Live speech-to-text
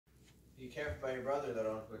Be careful about your brother, though.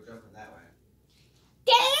 Don't go jumping that way.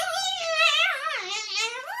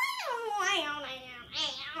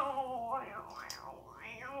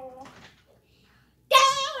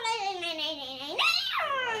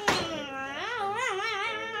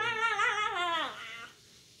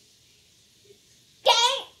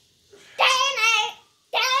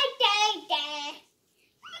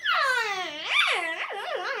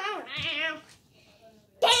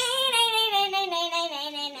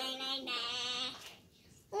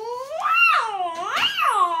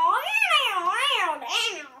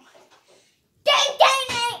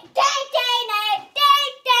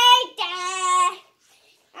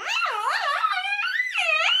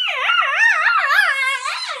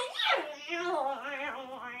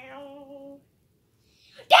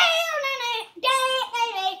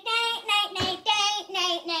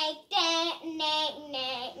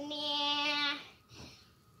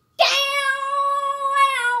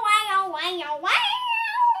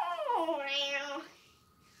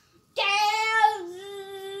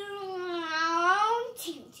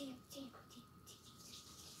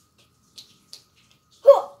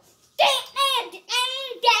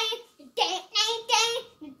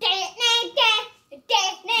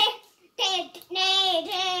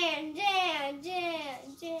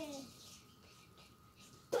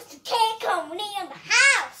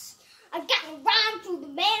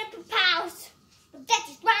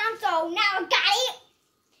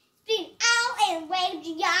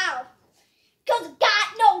 Cause I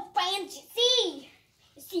got no friends, you see.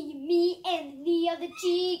 You see me and the other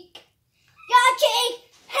cheek. Your cheek,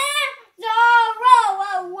 hands are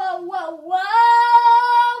whoa, whoa, whoa,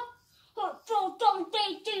 whoa. So don't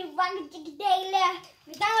they do run to daily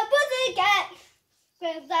without a pussycat.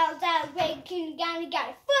 Cause I was waking down and got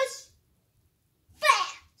a fuss.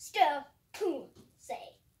 Faster, cool,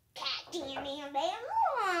 say, cat, damn, damn, damn.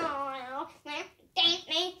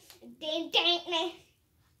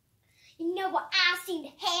 You know what? I seem to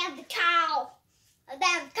have the call.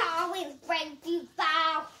 That call with a break you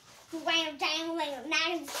fall. Who ran down like a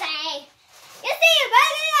night and say, you see a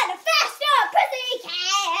baby at a faster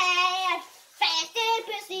pussycat. Faster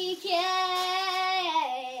pussycat.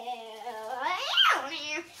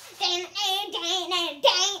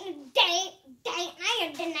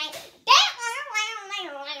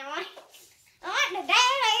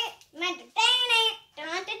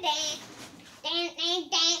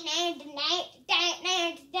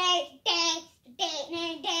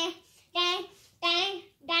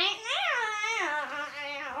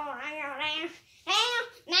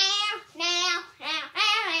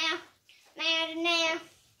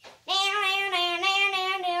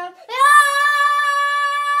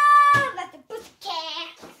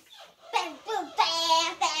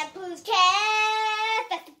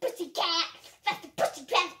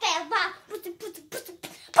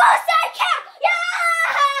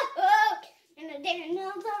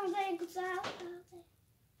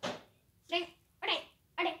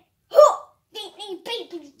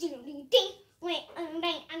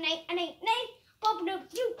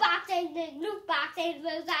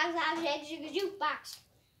 Jukebox.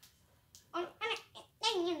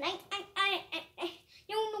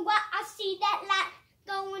 You know what? I see that light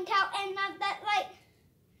going out and not that light.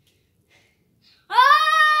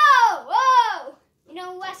 Oh! You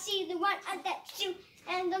know I see the one at that shoe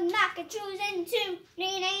and the knock and choosing two.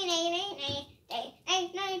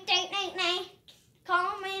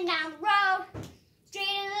 Coming down the road,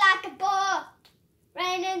 streeting like a bull,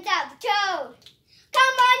 running down the road.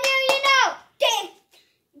 Come on, you know, dig.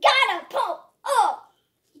 Gotta pump up.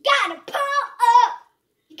 You gotta pump up.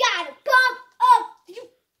 You gotta pump up the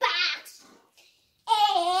jukebox.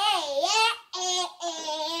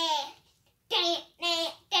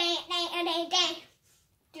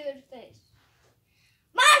 Do the face.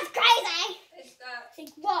 Mom's crazy.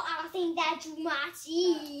 Think what I think that you might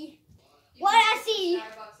see. What I see is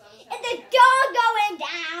the dog going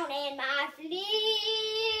down in my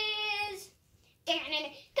fleas. Cause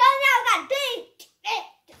now I got big.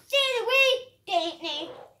 See the weed,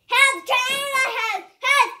 has the trailer, has,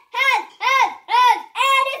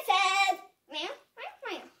 and it says,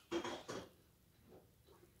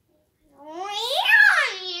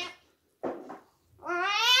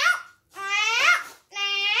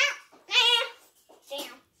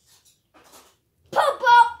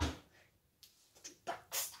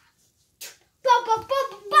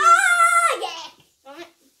 yeah.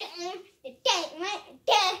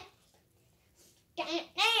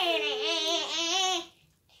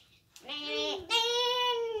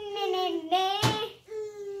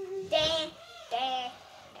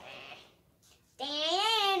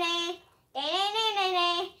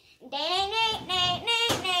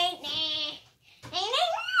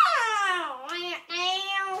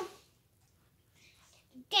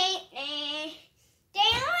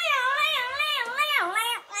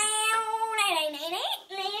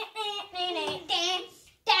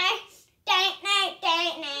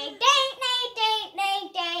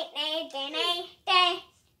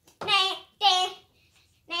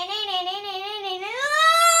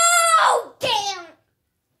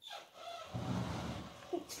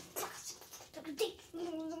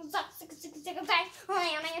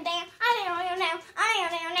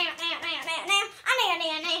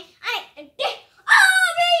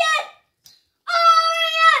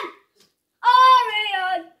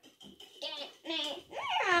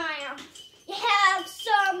 You have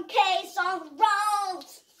some case on the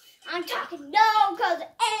roads. I'm talking no, cause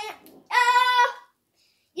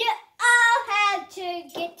you all had to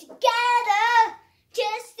get together to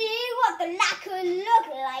see what the light could look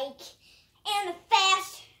like. In the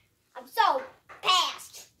fast, I'm so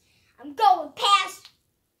past. I'm going past.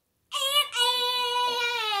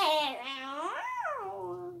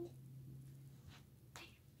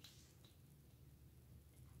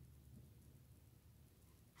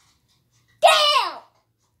 Damn!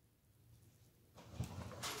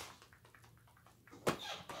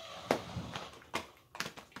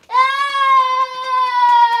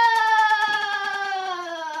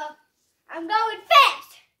 I'm going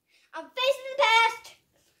fast. I'm facing the past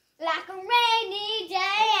like a rainy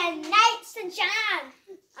day and night sunshine.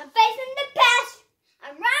 I'm facing the past.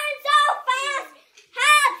 I'm running so fast.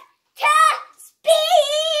 Hot top speed.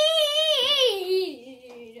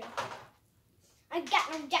 I got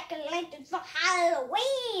my jack-o'-lanterns for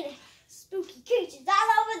Halloween. Spooky creatures all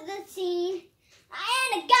over the scene.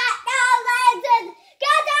 And I got no legs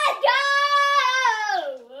cause I go.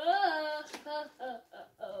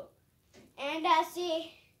 And I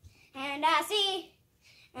see, and I see,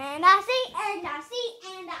 and I see, and I see,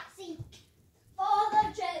 and I see all the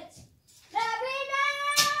traits that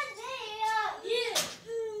remind me of you.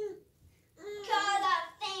 Cause I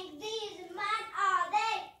think these are mine, are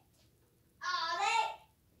they? Are they?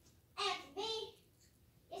 And for me,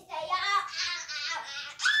 it's they are.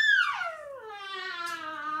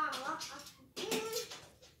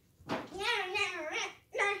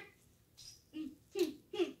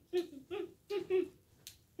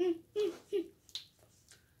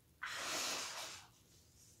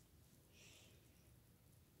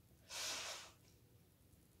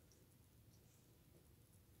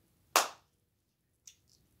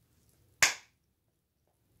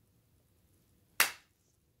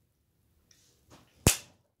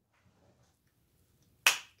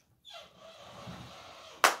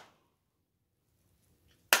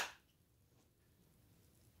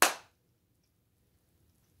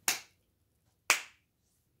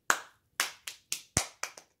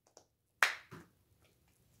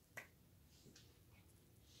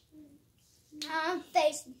 I'm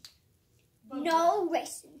facing no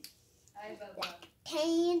racing. That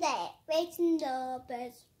pain that racing the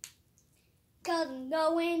best. Cause I'm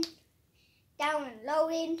going down and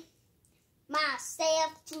loading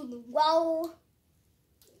myself to the wall.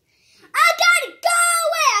 I gotta go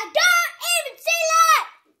where I don't even see light.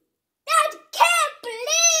 That I can't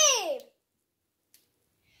believe.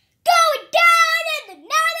 Going down in the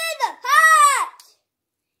night of the heart.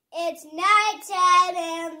 It's nighttime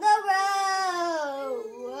in the road.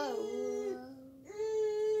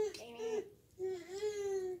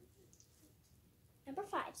 Number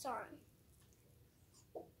 5 song.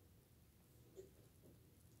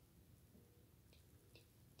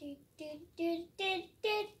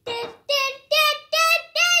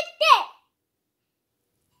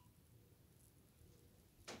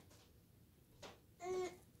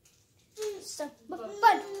 So much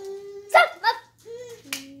fun. So much.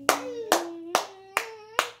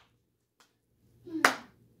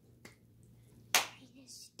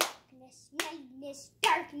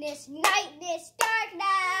 Darkness, nightness,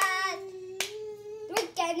 darkness. The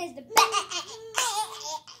weekend is the best.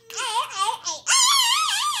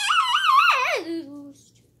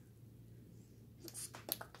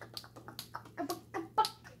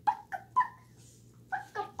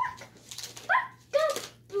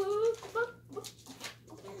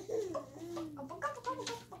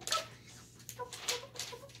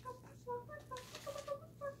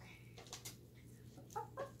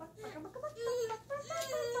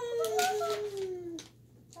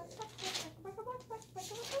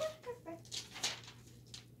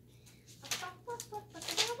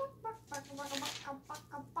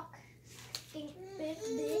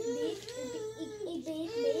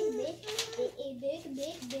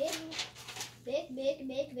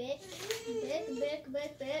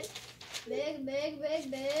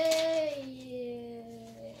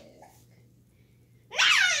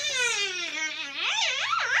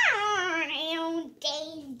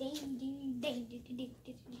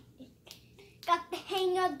 Got the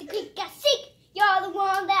hang of the creek, I seek. You're the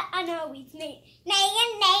one that I know it's me. Nay,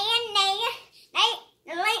 nay, nay, nay, nay,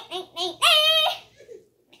 nay, nay, nay.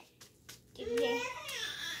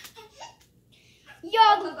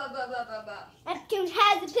 You're the Neptune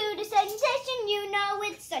has a Pluto sensation. You know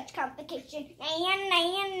it's such complication.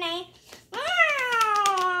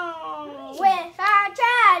 If I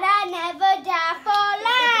tried, I'd never die for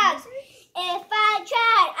laughs. If I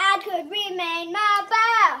tried, I could remain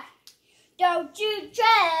mobile. Don't you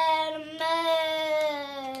tread on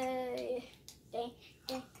me.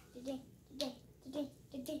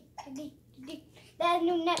 There's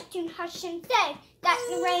no Neptune, hush and say that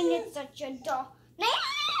the rain is such a doll.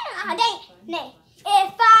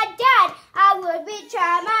 If I died, I would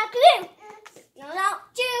retry my clue.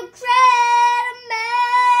 Don't you tread on me.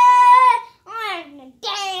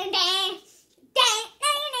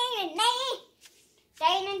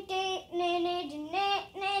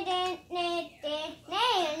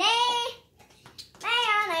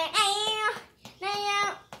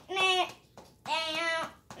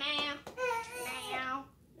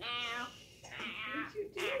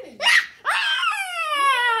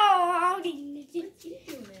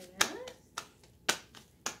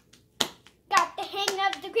 Got the hang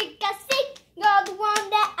of the creek, I see. You're the one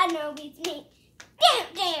that I know is me.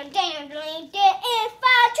 Damn, if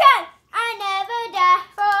I tried, I never die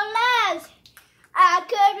for lives. I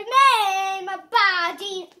could remain my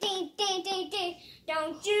body.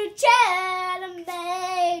 Don't you tread on me.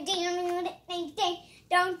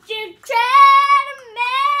 Don't you tread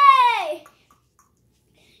on me.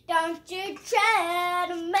 Don't you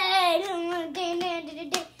tread on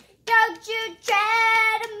me. Don't you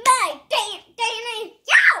tread on me.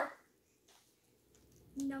 Yo!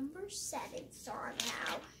 Number 7 song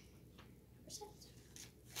now.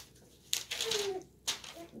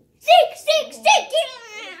 Sick.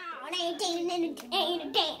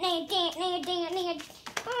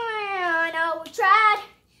 I know we tried,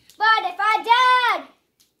 but if I died,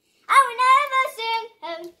 I would never sing.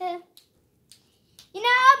 You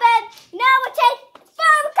know, but now we take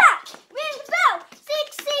 4 o'clock. Ring the bell. 6.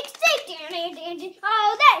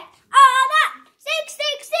 All day, all night. 6.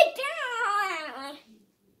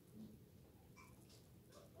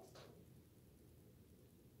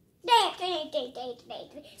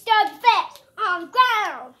 Start fast on the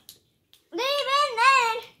ground. Leaving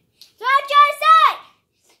then, watch your side.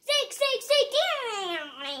 6.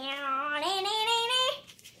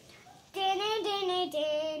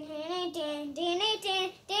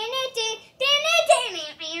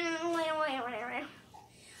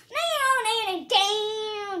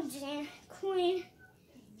 Queen,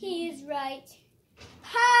 he is right.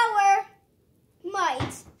 Power,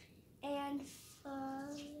 might, and fun.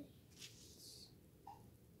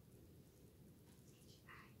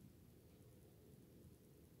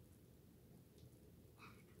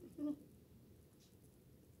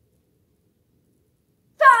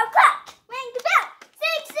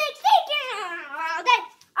 All day,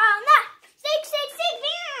 all night. 6.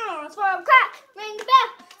 It's 4 o'clock. Ring the bell.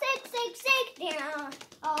 6.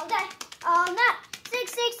 All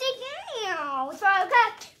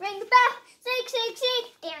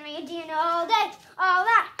day, all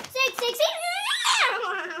night. 6. It's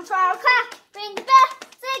 4 o'clock. Ring the bell.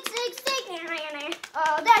 6.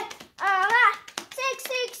 All day, all night. 6.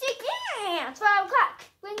 It's 4 o'clock.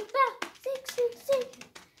 Ring the bell. 6.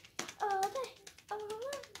 All day, all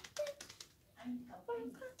night.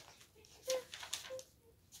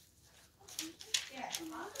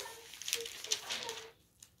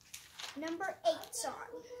 Number 8 song.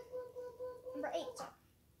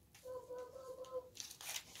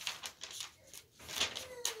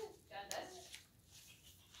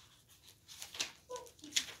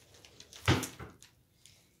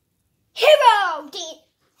 Hero,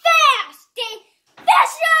 faster!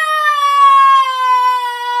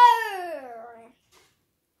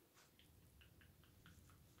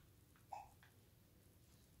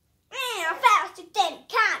 Faster than a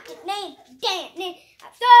continent. I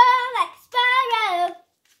feel like a spiral.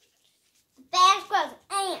 The fast was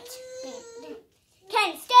an ant.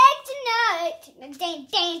 Can't stay tonight.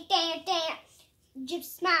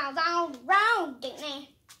 Just smiles all around.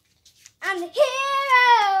 I'm the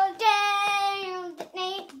hero.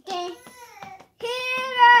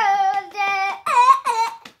 Hero.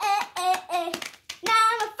 Now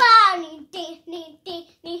I'm falling.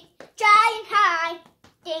 Trying high.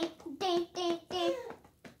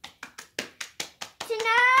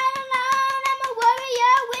 Tonight alone, I'm a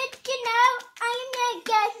warrior with, I am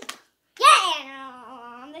naked.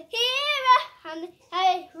 Yeah, I'm the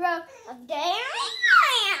hero of the day.